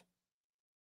says.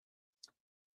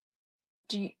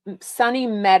 Sunny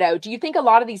Meadow, do you think a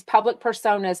lot of these public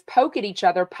personas poke at each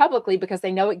other publicly because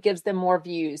they know it gives them more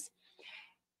views?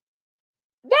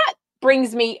 That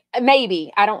brings me,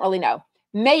 maybe, I don't really know,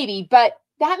 maybe, but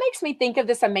that makes me think of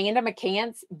this Amanda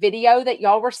McCants video that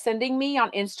y'all were sending me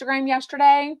on Instagram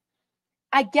yesterday.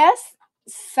 I guess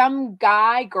some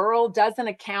guy, girl does an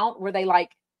account where they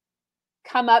like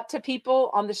come up to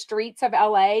people on the streets of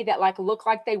LA that like look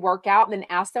like they work out and then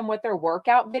ask them what their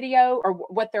workout video or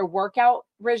what their workout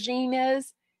regime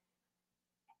is.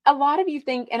 A lot of you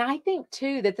think, and I think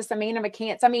too, that this Amanda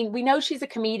McCants, I mean, we know she's a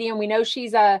comedian. We know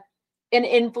she's an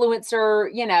influencer,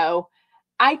 you know.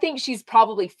 I think she's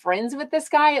probably friends with this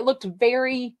guy. It looked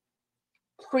very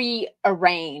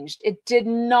pre-arranged. It did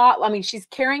not, I mean, she's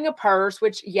carrying a purse,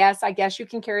 which yes, I guess you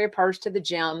can carry a purse to the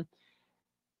gym.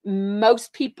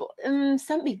 Most people,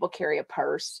 some people carry a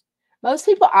purse. Most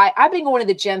people, I've been going to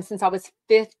the gym since I was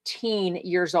 15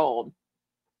 years old.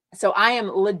 So I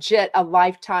am legit a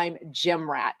lifetime gym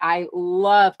rat. I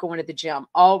love going to the gym,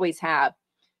 always have.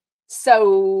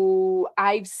 So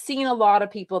I've seen a lot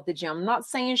of people at the gym. I'm not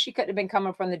saying she couldn't have been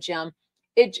coming from the gym.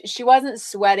 She wasn't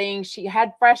sweating. She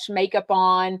had fresh makeup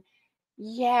on.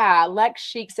 Yeah, Lex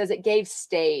Chic says it gave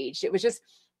stage. It was just,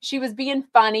 she was being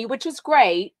funny, which was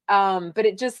great. But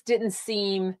it just didn't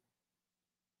seem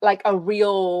like a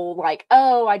real, like,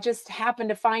 oh, I just happened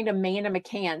to find Amanda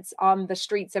McCants on the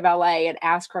streets of LA and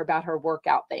ask her about her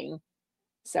workout thing.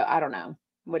 So I don't know.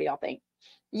 What do y'all think?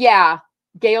 Yeah.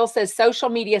 Gail says social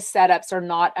media setups are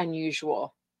not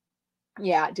unusual.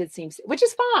 Yeah, it did seem, which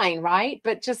is fine, right?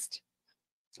 But just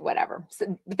whatever.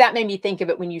 So that made me think of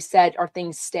it when you said, are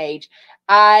things staged?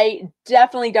 I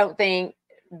definitely don't think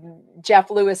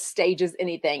Jeff Lewis stages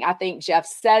anything. I think Jeff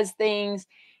says things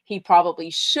he probably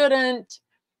shouldn't.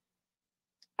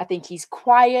 I think he's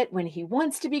quiet when he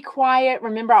wants to be quiet.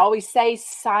 Remember, I always say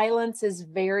silence is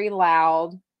very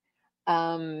loud.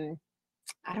 I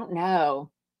don't know.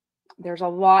 There's a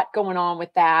lot going on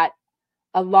with that.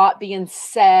 A lot being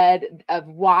said of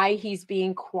why he's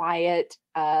being quiet,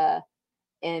 and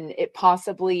it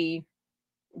possibly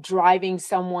driving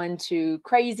someone to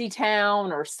crazy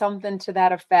town or something to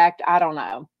that effect. I don't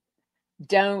know.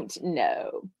 Don't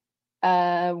know.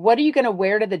 What are you going to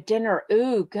wear to the dinner?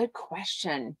 Ooh, good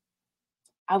question.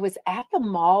 I was at the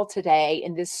mall today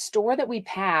in this store that we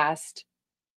passed,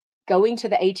 going to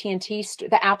the AT&T store,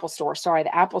 the Apple store,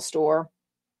 the Apple store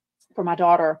for my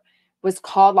daughter was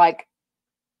called like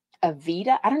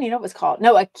Avita. I don't even know what it was called.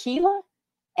 No, Aquila,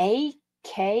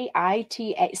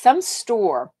 Akita, some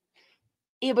store.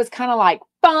 It was kind of like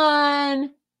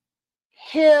fun,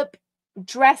 hip,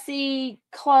 dressy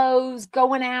clothes,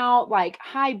 going out, like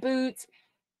high boots,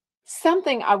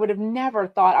 something I would have never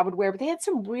thought I would wear, but they had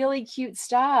some really cute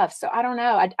stuff. So I don't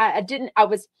know.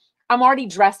 I'm already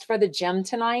dressed for the gym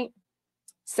tonight.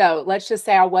 So let's just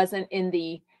say I wasn't in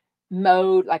the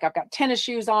mode, like I've got tennis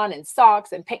shoes on and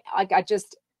socks and like I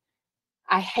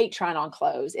hate trying on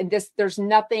clothes. And there's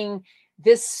nothing,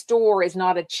 this store is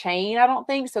not a chain, I don't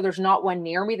think. So there's not one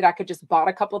near me that I could just bought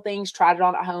a couple things, tried it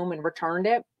on at home and returned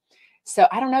it. So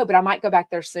I don't know, but I might go back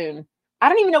there soon. I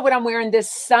don't even know what I'm wearing this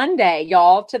Sunday,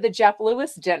 y'all, to the Jeff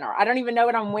Lewis dinner. I don't even know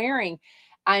what I'm wearing.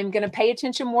 I'm going to pay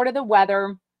attention more to the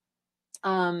weather.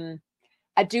 I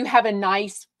do have a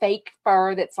nice fake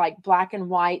fur that's like black and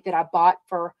white that I bought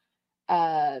for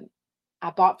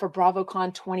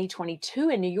BravoCon 2022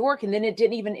 in New York. And then it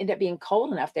didn't even end up being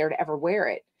cold enough there to ever wear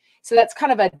it. So that's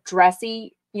kind of a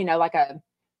dressy, like a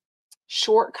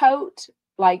short coat.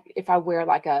 Like if I wear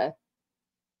like a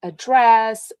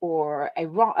dress or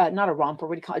not a romper,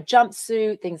 what do you call it? A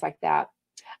jumpsuit, things like that.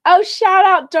 Oh, shout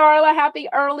out, Darla. Happy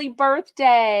early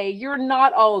birthday. You're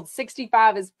not old.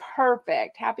 65 is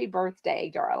perfect. Happy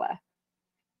birthday, Darla.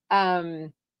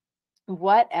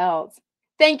 What else?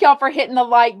 Thank y'all for hitting the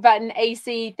like button,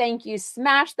 AC. Thank you.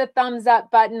 Smash the thumbs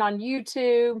up button on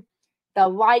YouTube, the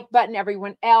like button,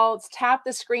 everyone else. Tap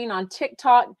the screen on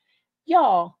TikTok.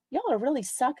 Y'all are really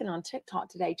sucking on TikTok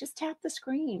today. Just tap the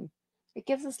screen. It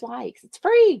gives us likes. It's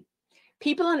free.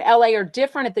 People in LA are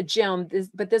different at the gym,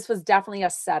 but this was definitely a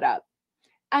setup.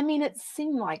 I mean, it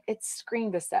seemed like it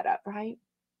screamed a setup, right?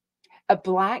 A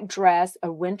black dress,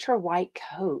 a winter white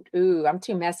coat. Ooh, I'm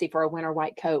too messy for a winter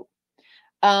white coat.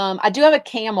 I do have a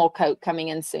camel coat coming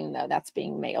in soon, though. That's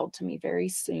being mailed to me very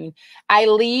soon. I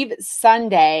leave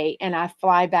Sunday and I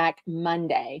fly back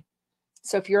Monday.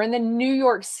 So if you're in the New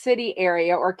York City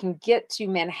area or can get to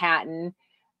Manhattan,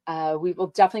 we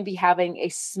will definitely be having a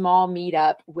small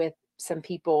meetup with some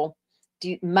people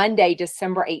Monday,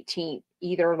 December 18th,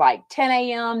 either like 10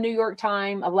 a.m. New York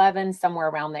time, 11, somewhere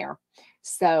around there.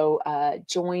 So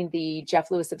join the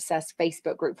Jeff Lewis Obsessed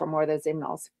Facebook group for more of those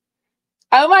emails.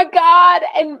 Oh my God.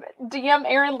 And DM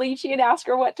Erin Leachy and ask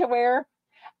her what to wear.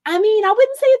 I mean, I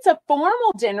wouldn't say it's a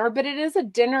formal dinner, but it is a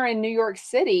dinner in New York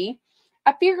City.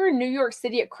 I figure New York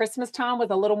City at Christmas time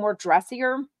was a little more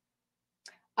dressier.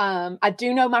 I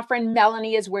do know my friend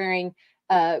Melanie is wearing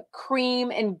cream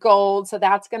and gold, so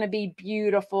that's going to be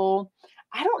beautiful.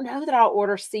 I don't know that I'll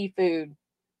order seafood.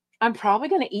 I'm probably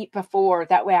going to eat before.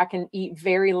 That way I can eat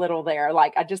very little there.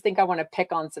 Like, I just think I want to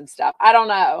pick on some stuff. I don't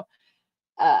know.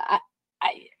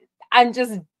 I'm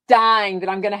just dying that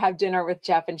I'm going to have dinner with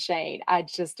Jeff and Shane. I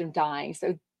just am dying.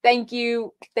 So thank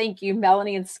you,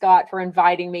 Melanie and Scott, for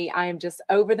inviting me. I am just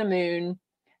over the moon.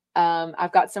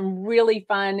 I've got some really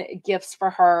fun gifts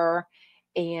for her.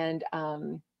 And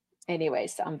anyway,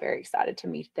 so I'm very excited to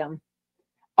meet them.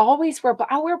 Always wear black.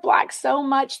 I wear black so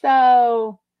much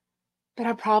though, but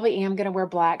I probably am going to wear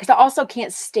black because I also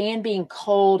can't stand being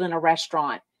cold in a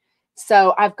restaurant.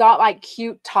 So I've got like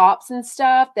cute tops and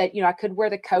stuff that, I could wear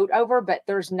the coat over, but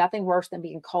there's nothing worse than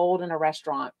being cold in a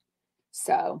restaurant.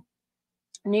 So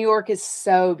New York is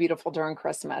so beautiful during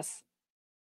Christmas.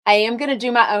 I am going to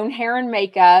do my own hair and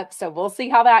makeup, so we'll see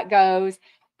how that goes.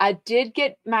 I did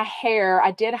get my hair.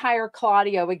 I did hire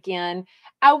Claudio again.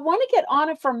 I want to get on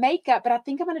it for makeup, but I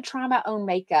think I'm going to try my own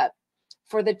makeup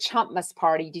for the Chumpmas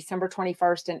party, December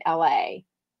 21st in LA.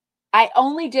 I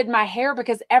only did my hair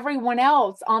because everyone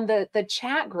else on the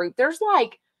chat group, there's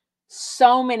like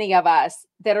so many of us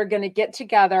that are going to get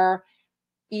together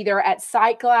either at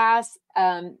Sight Glass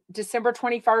December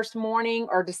 21st morning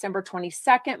or December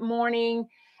 22nd morning.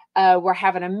 We're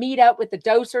having a meetup with the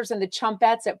Dosers and the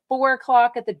Chumpettes at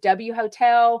 4:00 at the W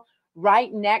Hotel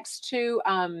right next to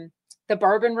the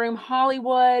Bourbon Room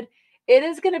Hollywood. It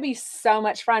is going to be so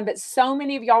much fun, but so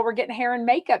many of y'all were getting hair and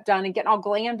makeup done and getting all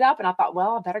glammed up. And I thought,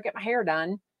 well, I better get my hair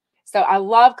done. So I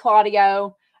love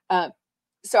Claudio.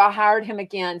 So I hired him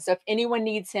again. So if anyone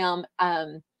needs him,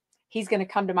 he's going to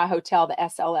come to my hotel, the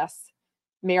SLS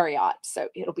Marriott. So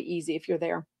it'll be easy if you're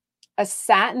there. A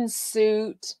satin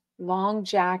suit, long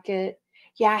jacket.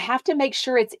 Yeah, I have to make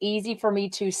sure it's easy for me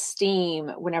to steam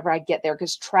whenever I get there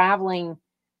because traveling,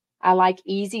 I like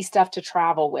easy stuff to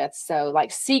travel with. So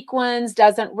like sequins,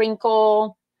 doesn't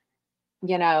wrinkle,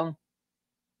 I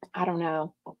don't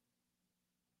know.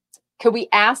 Could we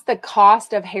ask the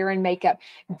cost of hair and makeup?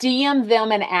 DM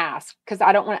them and ask because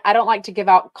I don't like to give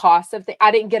out costs of things.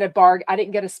 I didn't get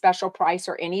a special price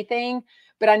or anything,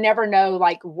 but I never know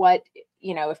like what,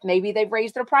 if maybe they've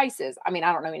raised their prices. I mean,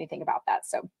 I don't know anything about that.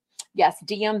 So yes,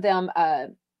 DM them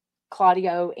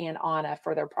Claudio and Anna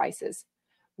for their prices.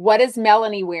 What is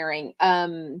Melanie wearing?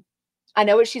 I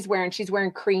know what she's wearing. She's wearing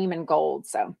cream and gold.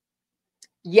 So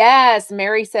yes,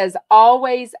 Mary says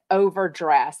always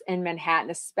overdress in Manhattan,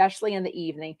 especially in the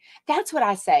evening. That's what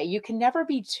I say. You can never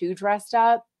be too dressed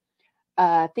up.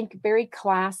 I think very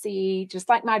classy, just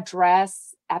like my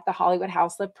dress at the Hollywood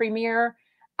House Lift premiere.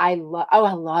 I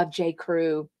love J.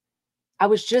 Crew. I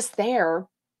was just there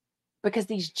because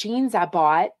these jeans I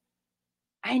bought,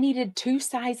 I needed 2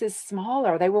 sizes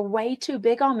smaller. They were way too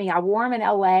big on me. I wore them in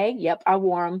LA. Yep, I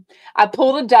wore them. I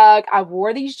pulled a Doug. I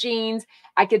wore these jeans.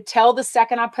 I could tell the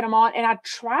second I put them on, and I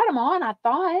tried them on. I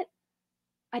thought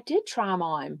I did try them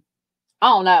on. I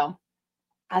don't know.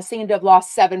 I seem to have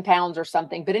lost 7 pounds or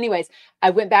something. But anyways,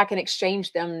 I went back and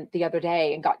exchanged them the other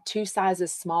day and got 2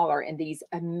 sizes smaller in these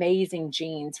amazing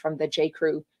jeans from the J.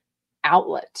 Crew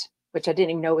outlet, which I didn't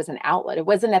even know was an outlet. It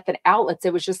wasn't at the outlets.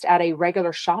 It was just at a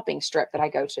regular shopping strip that I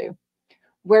go to.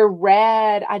 Wear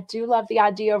red. I do love the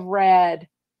idea of red.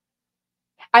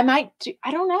 I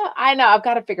don't know. I know. I've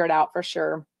got to figure it out for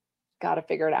sure. Got to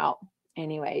figure it out.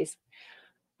 Anyways.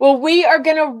 Well, we are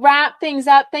going to wrap things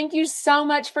up. Thank you so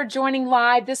much for joining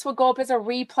live. This will go up as a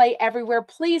replay everywhere.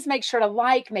 Please make sure to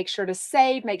like, make sure to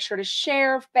save, make sure to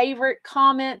share, favorite,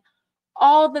 comment,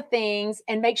 all the things,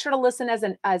 and make sure to listen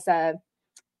as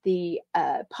the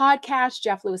podcast,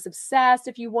 Jeff Lewis Obsessed.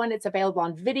 If you want, it's available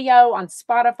on video, on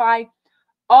Spotify,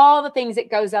 all the things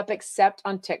it goes up except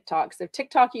on TikTok. So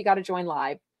TikTok, you got to join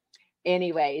live.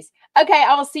 Anyways, okay,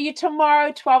 I will see you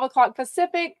tomorrow, 12 o'clock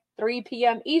Pacific, 3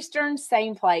 p.m. Eastern,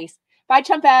 same place. Bye,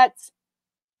 Chumpets.